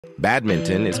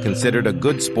Badminton is considered a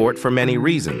good sport for many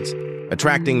reasons,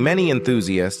 attracting many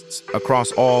enthusiasts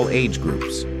across all age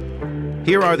groups.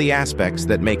 Here are the aspects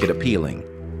that make it appealing.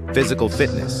 Physical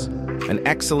fitness, an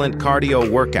excellent cardio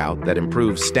workout that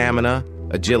improves stamina,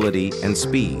 agility, and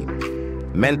speed.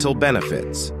 Mental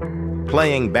benefits.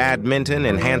 Playing badminton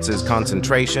enhances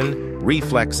concentration,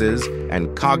 reflexes,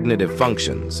 and cognitive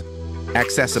functions.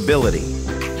 Accessibility.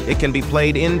 It can be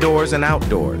played indoors and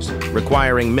outdoors,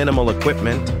 requiring minimal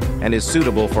equipment, and is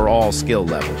suitable for all skill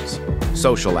levels.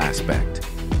 Social aspect.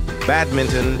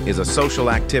 Badminton is a social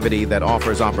activity that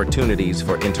offers opportunities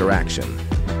for interaction,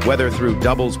 whether through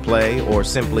doubles play or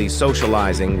simply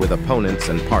socializing with opponents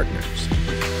and partners.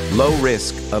 Low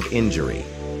risk of injury.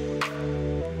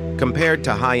 Compared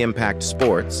to high-impact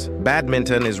sports,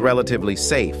 badminton is relatively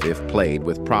safe if played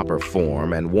with proper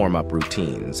form and warm-up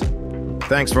routines.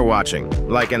 Thanks for watching.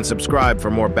 Like and subscribe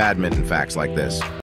for more badminton facts like this.